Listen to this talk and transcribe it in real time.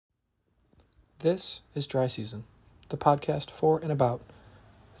This is Dry Season, the podcast for and about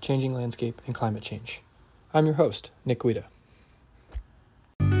the changing landscape and climate change. I'm your host, Nick Guida.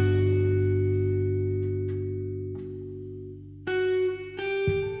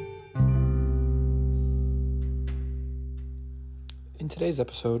 In today's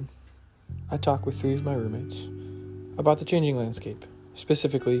episode, I talk with three of my roommates about the changing landscape,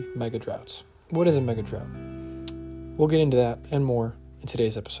 specifically mega droughts. What is a mega drought? We'll get into that and more in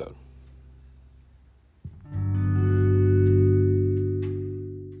today's episode.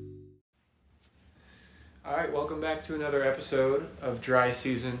 All right, welcome back to another episode of Dry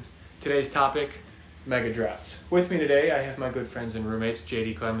Season. Today's topic, mega droughts. With me today, I have my good friends and roommates,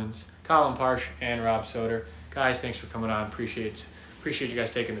 JD Clemens, Colin Parsh, and Rob Soder. Guys, thanks for coming on. Appreciate you guys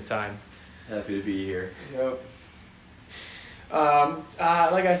taking the time. Happy to be here. Yep.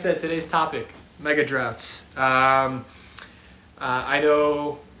 Like I said, today's topic, mega droughts. I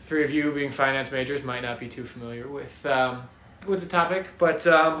know three of you being finance majors might not be too familiar with the topic, but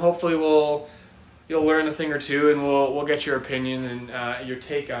hopefully you'll learn a thing or two, and we'll get your opinion and your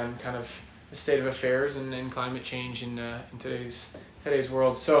take on kind of the state of affairs and climate change in today's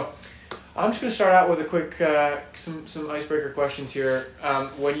world. So I'm just going to start out with a quick some icebreaker questions here.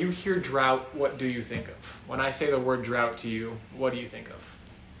 When you hear drought, what do you think of? When I say the word drought to you, what do you think of?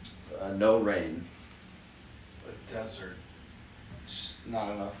 No rain. A desert. Just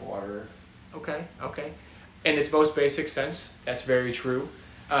not enough water. Okay. In its most basic sense, that's very true.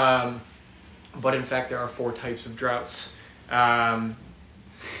 But in fact, there are four types of droughts.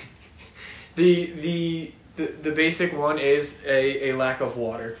 The basic one is a lack of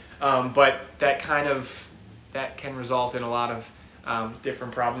water. But that can result in a lot of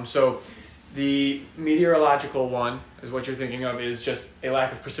different problems. So the meteorological one is what you're thinking of, is just a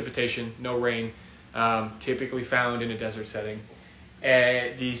lack of precipitation, no rain, typically found in a desert setting.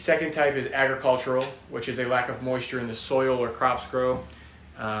 The second type is agricultural, which is a lack of moisture in the soil where crops grow.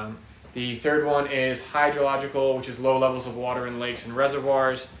 The third one is hydrological, which is low levels of water in lakes and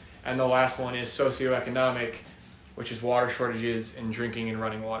reservoirs. And the last one is socioeconomic, which is water shortages in drinking and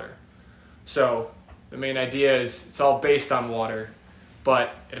running water. So the main idea is it's all based on water,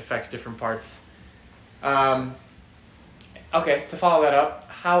 but it affects different parts. Okay, to follow that up,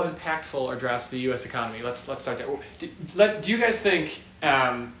 how impactful are droughts to the U.S. economy? Let's start there. Do you guys think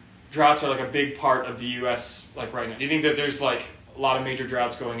droughts are like a big part of the U.S. like right now? Do you think that there's like a lot of major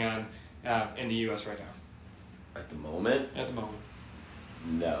droughts going on in the U.S. right now? At the moment? At the moment.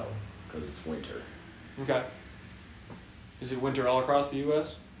 No, because it's winter. Okay. Is it winter all across the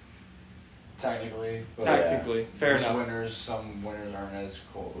U.S.? Technically. But Technically, fair enough. Some winters aren't as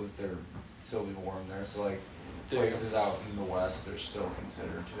cold. They're still be warm there. So like There you places out in the west, they're still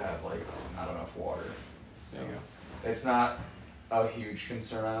considered to have like not enough water. So There you go. it's not a huge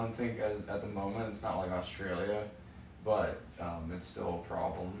concern, I don't think, as at the moment. It's not like Australia, but it's still a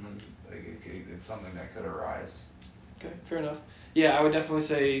problem, and like, it's something that could arise. Okay, fair enough. Yeah, I would definitely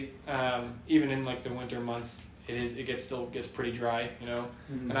say even in like the winter months, it still gets pretty dry, you know.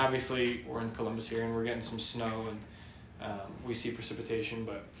 Mm-hmm. And obviously we're in Columbus here, and we're getting some snow, and we see precipitation.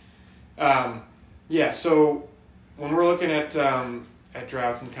 But yeah, so when we're looking at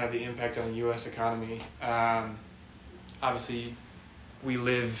droughts and kind of the impact on the U.S. economy, obviously we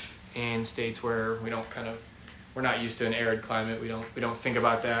live in states where we're not used to an arid climate. We don't think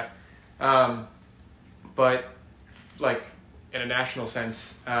about that. But like in a national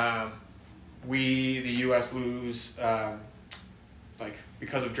sense, the U.S. lose, like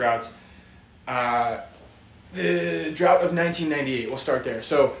because of droughts. The drought of 1998, we'll start there.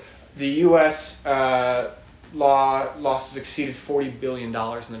 So the U.S. losses exceeded $40 billion in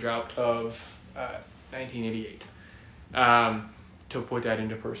the drought of 1988. To put that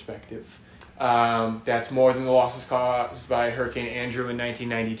into perspective, that's more than the losses caused by Hurricane Andrew in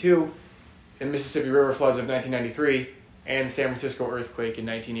 1992, the Mississippi River floods of 1993, and the San Francisco earthquake in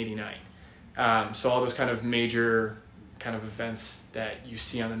 1989. So all those kind of major kind of events that you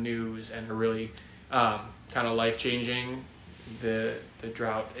see on the news and are really kind of life-changing, the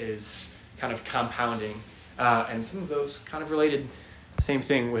drought is kind of compounding, and some of those kind of related, same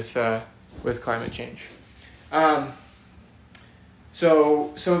thing with climate change.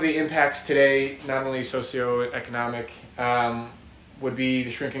 So some of the impacts today, not only socioeconomic, would be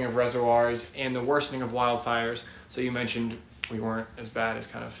the shrinking of reservoirs and the worsening of wildfires. So you mentioned we weren't as bad as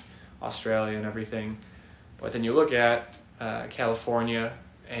kind of Australia and everything, but then you look at California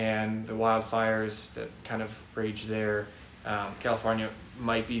and the wildfires that kind of rage there. California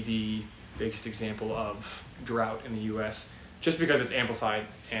might be the biggest example of drought in the U.S. just because it's amplified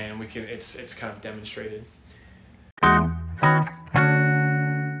and it's kind of demonstrated.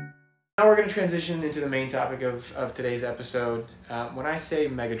 Now we're going to transition into the main topic of today's episode. When I say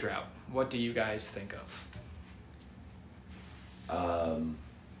mega drought, what do you guys think of? A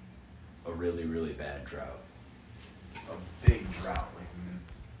really, really bad drought. A big drought, like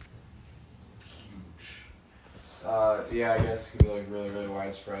huge. Yeah, I guess it could be like really, really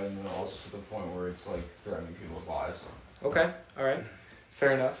widespread, and then also to the point where it's like threatening people's lives. Okay, all right,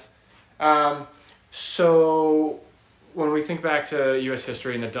 fair enough. So when we think back to U.S.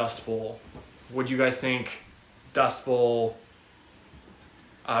 history and the Dust Bowl, would you guys think Dust Bowl,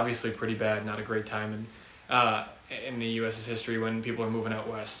 obviously pretty bad, not a great time in the U.S.'s history when people are moving out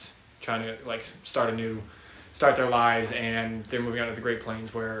west, trying to like start their lives, and they're moving out to the Great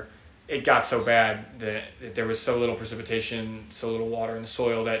Plains where it got so bad that there was so little precipitation, so little water in the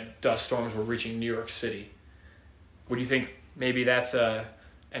soil that dust storms were reaching New York City. Would you think maybe that's an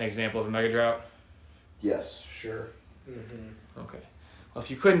example of a mega drought? Yes. Sure. Okay. Well, if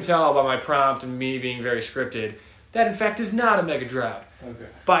you couldn't tell by my prompt and me being very scripted, that in fact is not a mega drought Okay.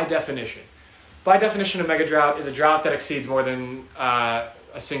 by definition. By definition, a mega drought is a drought that exceeds more than a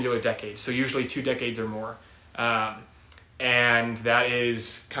singular decade, so usually 2 decades or more. And that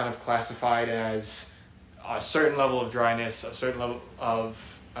is kind of classified as a certain level of dryness, a certain level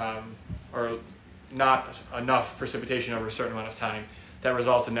of, or not enough precipitation over a certain amount of time that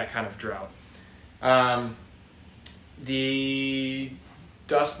results in that kind of drought. The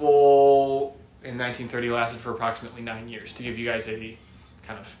Dust Bowl in 1930 lasted for approximately 9 years, to give you guys a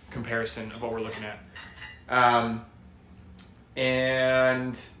kind of comparison of what we're looking at.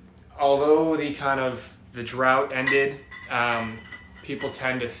 And although the drought ended, people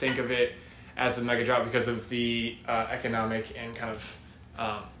tend to think of it as a mega drought because of the economic and kind of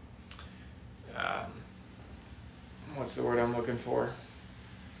what's the word I'm looking for?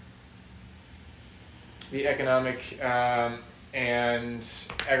 The economic and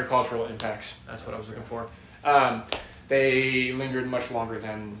agricultural impacts. That's what I was looking for. They lingered much longer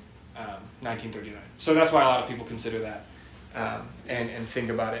than 1939. So that's why a lot of people consider that and think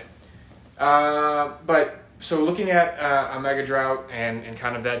about it. But so looking at a mega drought and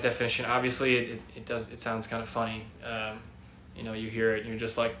kind of that definition, obviously it sounds kind of funny. You hear it and you're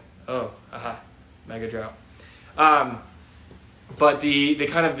just like, oh, aha, mega drought. But the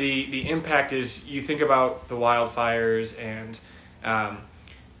kind of the impact is, you think about the wildfires and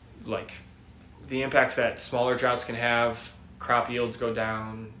like the impacts that smaller droughts can have. Crop yields go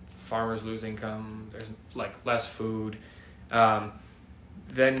down, farmers lose income, there's like less food.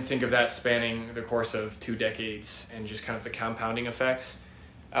 Then think of that spanning the course of 2 decades and just kind of the compounding effects.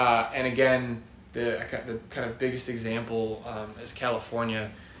 And again, the kind of biggest example is California.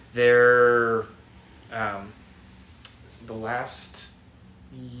 They're the last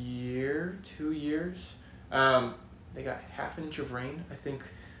 2 years, they got half an inch of rain, I think,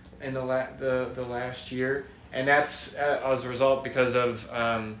 in the last year, and that's as a result because of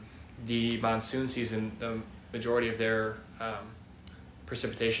the monsoon season. The majority of their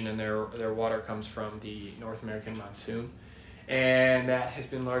precipitation and their water comes from the North American monsoon, and that has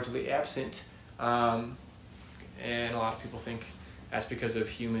been largely absent. And a lot of people think that's because of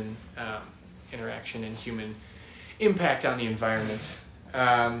human interaction and human impact on the environment.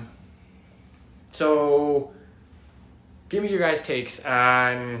 So give me your guys' takes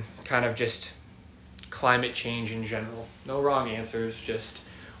on kind of just climate change in general. No wrong answers, just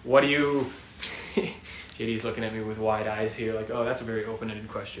what do you... JD's looking at me with wide eyes here like, oh, that's a very open-ended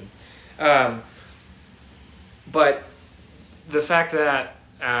question. But the fact that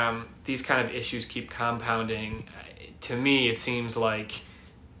these kind of issues keep compounding, to me it seems like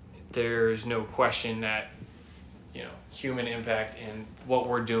there's no question that human impact and what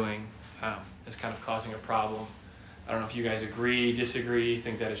we're doing is kind of causing a problem. I don't know if you guys agree, disagree,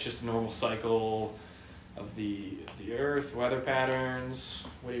 think that it's just a normal cycle of the earth, weather patterns.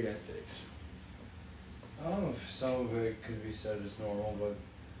 What do you guys take? I don't know if some of it could be said as normal, but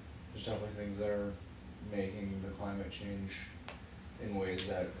there's definitely things that are making the climate change in ways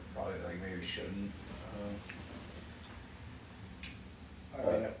that probably maybe shouldn't. I mean, Go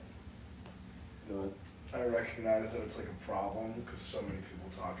ahead. I recognize that it's like a problem because so many people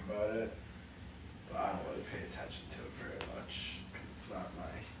talk about it, but I don't really pay attention to it very much because it's not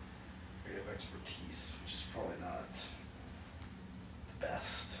my area of expertise, which is probably not the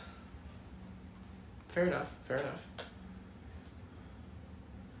best. Fair enough.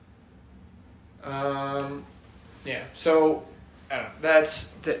 Yeah. So I don't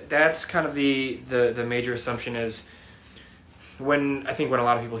know. That's kind of the major assumption is when a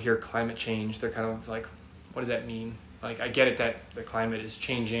lot of people hear climate change, they're kind of like, what does that mean? Like, I get it that the climate is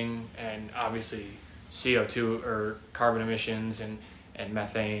changing and obviously CO2 or carbon emissions and and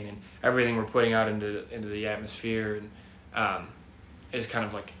methane and everything we're putting out into the atmosphere, and is kind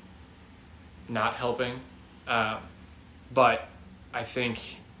of like not helping. But I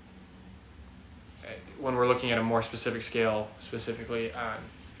think when we're looking at a more specific scale, specifically on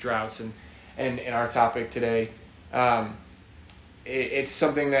droughts and in our topic today, it's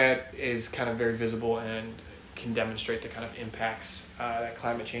something that is kind of very visible and can demonstrate the kind of impacts that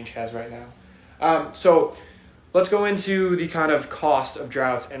climate change has right now. So let's go into the kind of cost of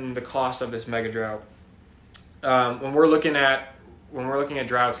droughts and the cost of this mega drought. When we're looking at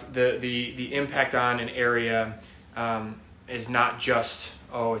droughts, the impact on an area is not just,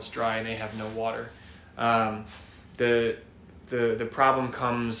 oh, it's dry and they have no water. The problem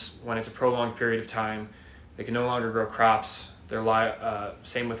comes when it's a prolonged period of time. They can no longer grow crops. They're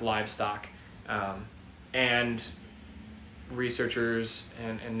same with livestock. And researchers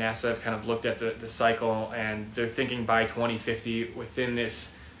and NASA have kind of looked at the cycle, and they're thinking by 2050, within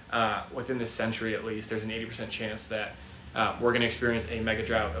this century at least, there's an 80% chance that we're going to experience a mega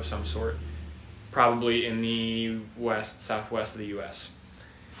drought of some sort, probably in the southwest of the U.S.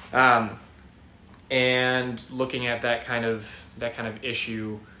 And looking at that kind of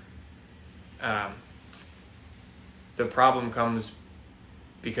issue, the problem comes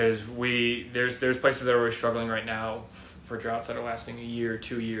because there's places that are really struggling right now for droughts that are lasting a year,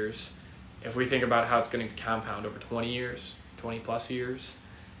 2 years. If we think about how it's going to compound over 20 plus years,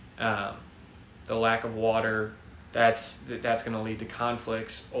 the lack of water, that's going to lead to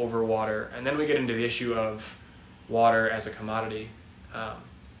conflicts over water. And then we get into the issue of water as a commodity.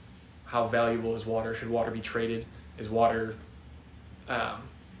 How valuable is water? Should water be traded? Should water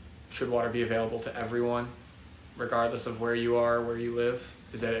be available to everyone, regardless of where you are, where you live?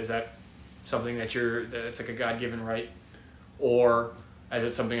 Is that something that's like a God-given right? Or is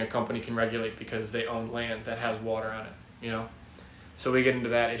it something a company can regulate because they own land that has water on it, So we get into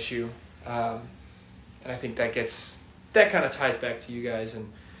that issue. And I think that kind of ties back to you guys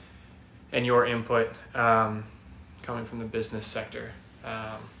and your input, coming from the business sector.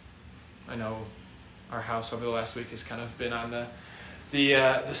 I know our house over the last week has kind of been on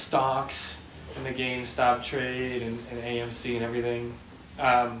the stocks and the GameStop trade and AMC and everything.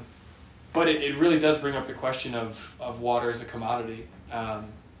 But it really does bring up the question of water as a commodity,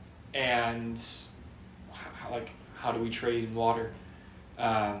 and how do we trade in water?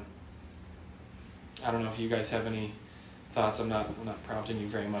 I don't know if you guys have any thoughts. I'm not prompting you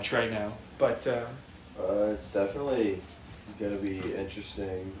very much right now, but it's definitely going to be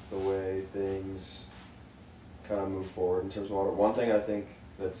interesting the way things kind of move forward in terms of water. One thing I think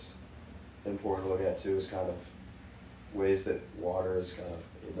that's important to look at too is kind of ways that water is kind of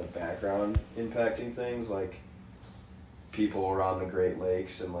in the background impacting things, like people around the Great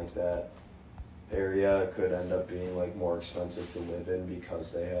Lakes and like that area could end up being like more expensive to live in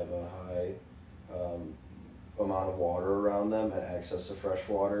because they have a high amount of water around them and access to fresh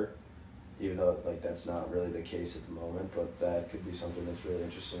water, even though like that's not really the case at the moment. But that could be something that's really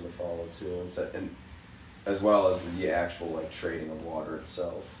interesting to follow too, and as well as the actual like trading of water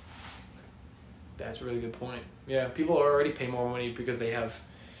itself. That's a really good point. Yeah, people already pay more money because they have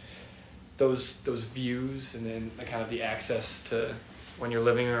those views and then kind of the access to when you're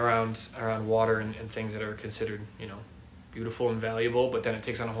living around water and things that are considered, beautiful and valuable, but then it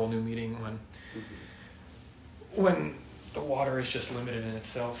takes on a whole new meaning when the water is just limited in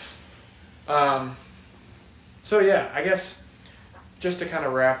itself. So yeah, I guess just to kind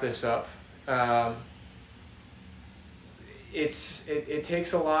of wrap this up, it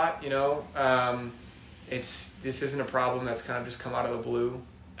takes a lot, this isn't a problem that's kind of just come out of the blue,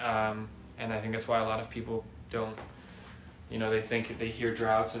 and I think that's why a lot of people don't, they hear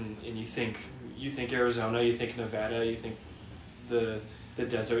droughts and you think Arizona, you think Nevada, you think the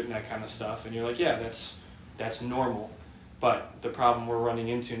desert and that kind of stuff, and you're like, yeah, that's normal. But the problem we're running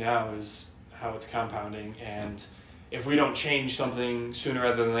into now is how it's compounding, and if we don't change something sooner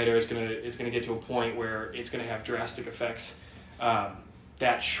rather than later, it's gonna get to a point where it's gonna have drastic effects.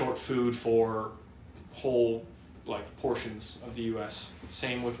 That short food for whole portions of the U.S.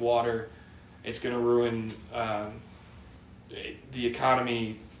 Same with water. It's gonna ruin the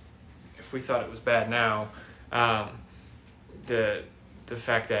economy. If we thought it was bad now, the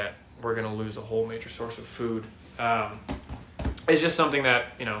fact that we're gonna lose a whole major source of food, it's just something that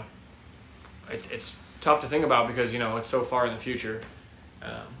it's tough to think about because it's so far in the future,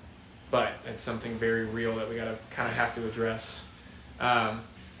 but it's something very real that we gotta kind of have to address, and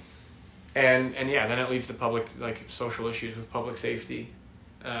yeah, then it leads to public social issues with public safety,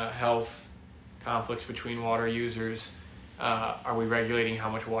 health, conflicts between water users. Are we regulating how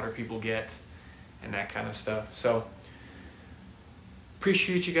much water people get, and that kind of stuff? So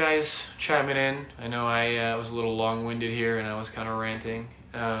appreciate you guys chiming in. I know I was a little long-winded here and I was kind of ranting,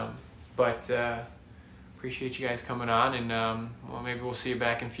 but appreciate you guys coming on, and well, maybe we'll see you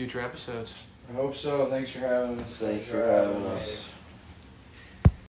back in future episodes. I hope so. Thanks for having us. Thanks for having us.